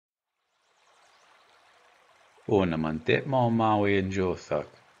O naman tit mo maui and jothuk.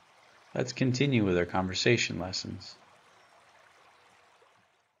 Let's continue with our conversation lessons.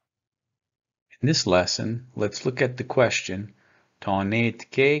 In this lesson, let's look at the question, Tane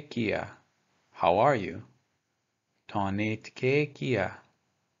tke kia? How are you? Tane tke kia?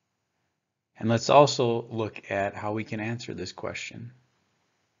 And let's also look at how we can answer this question.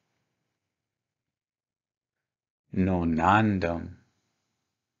 No nandam.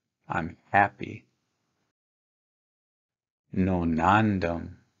 I'm happy. No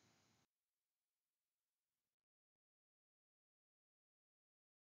nandam.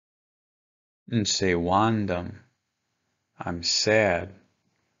 Nsewandam. I'm sad.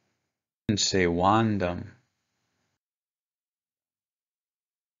 Nsewandam.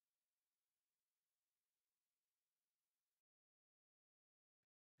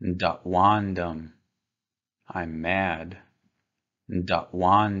 Datwandam. I'm mad.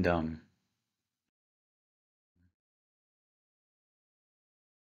 Datwandam.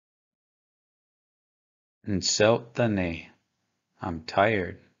 Nseltane. I'm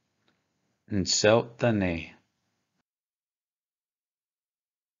tired. Nseltane.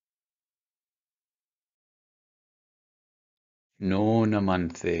 No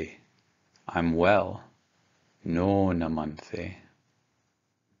namanthe. I'm well. No namanthe.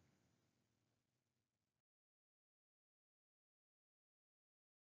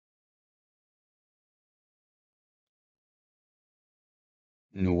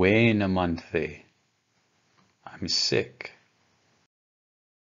 Nue namanthe. I'm sick.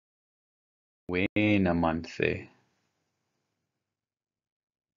 Nue namanthe.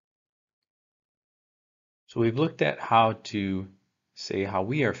 So we've looked at how to say how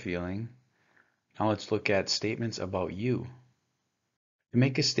we are feeling. Now let's look at statements about you. To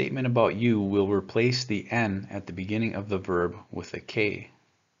make a statement about you, we'll replace the N at the beginning of the verb with a K.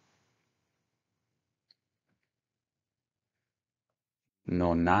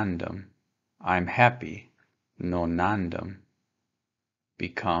 No nandam. I'm happy. No nandam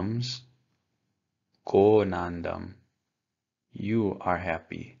becomes ko nandam. You are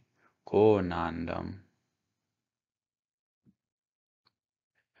happy. Ko nandam.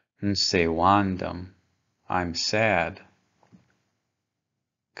 Nsewandam. I'm sad.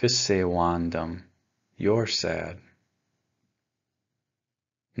 Kusewandam. You're sad.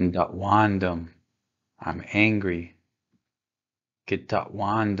 Ndatwandam. I'm angry.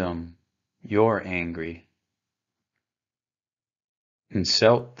 Kitatwandam. You're angry.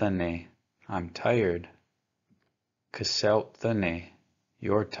 Nseltane. I'm tired. Kaseltane.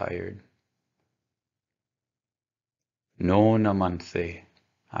 You're tired. No namanthe.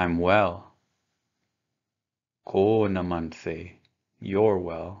 I'm well. Ko namanthe. You're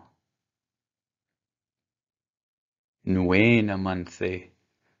well. Nue namanthe.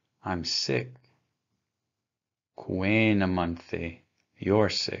 I'm sick. Kue namanthe. You're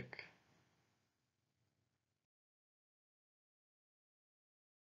sick.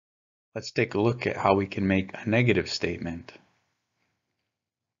 Let's take a look at how we can make a negative statement.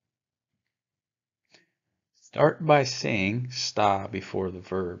 Start by saying sta before the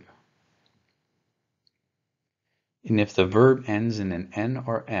verb. And if the verb ends in an N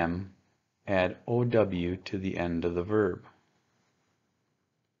or M, add OW to the end of the verb.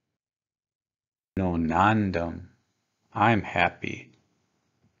 No nandam. I'm happy.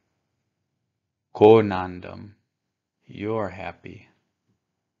 Ko nandam. You're happy.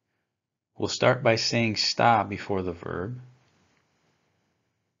 We'll start by saying sta before the verb.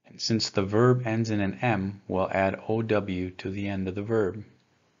 And since the verb ends in an M, we'll add OW to the end of the verb.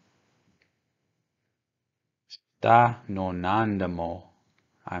 Sta no nandamo.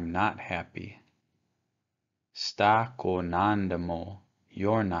 I'm not happy. Sta ko nandamo.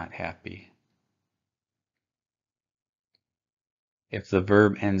 You're not happy. If the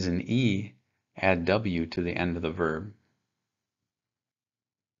verb ends in E, add W to the end of the verb.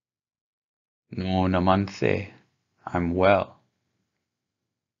 No namanthe. I'm well.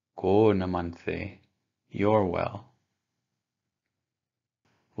 Ko namanthe. You're well.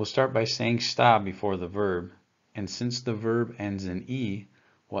 We'll start by saying sta before the verb, and since the verb ends in E,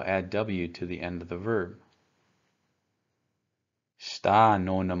 we'll add W to the end of the verb. Sta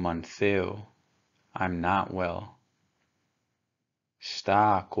no namantheo. I'm not well.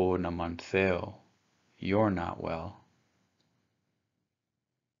 Sta ko namantheo. You're not well.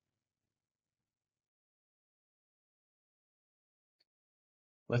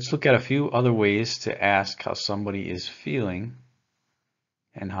 Let's look at a few other ways to ask how somebody is feeling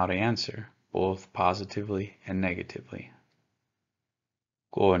and how to answer, both positively and negatively.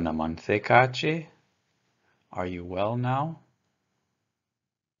 Ko namanthe kache? Are you well now?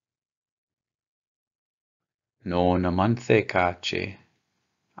 No namanthe kache.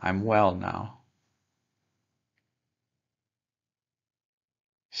 I'm well now.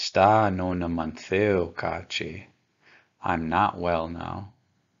 Sta no namantheo kache. I'm not well now.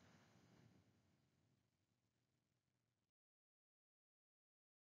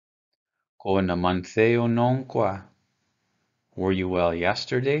 Ko namantheo nonqua. Were you well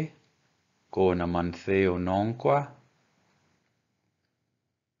yesterday? Ko namantheo nonqua.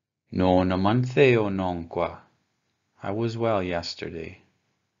 No namantheo nonqua. I was well yesterday.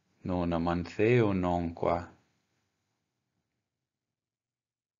 No namantheo nonqua.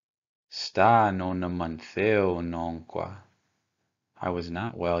 Sta no namantheo nonqua. I was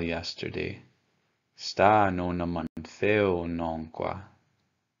not well yesterday. Sta no namantheo nonqua.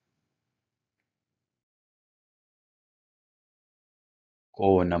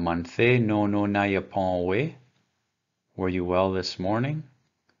 Ko namanthe no no nayaponwe. Were you well this morning?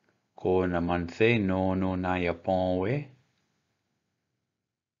 Ko namanthe no no nayaponwe.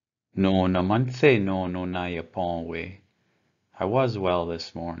 No namanthe no no nayaponwe. I was well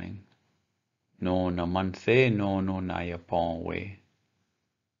this morning. No namanthe no no nayaponwe.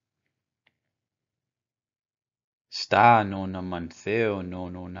 Sta no namantheo no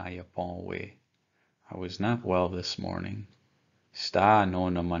no nayaponwe. I was not well this morning. Sta no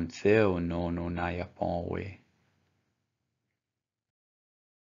namantheo no no nayaponwe.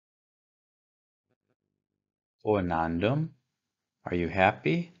 Ko anandam. Are you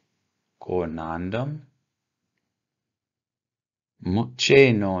happy? Ko anandam.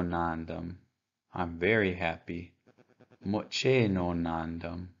 Muche no nandam. I'm very happy. Muche no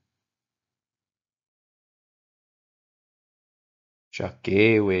nandam.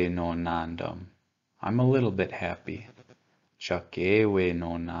 Chakewe no nandam. I'm a little bit happy. Chakewe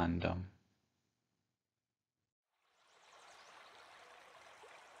no nandam.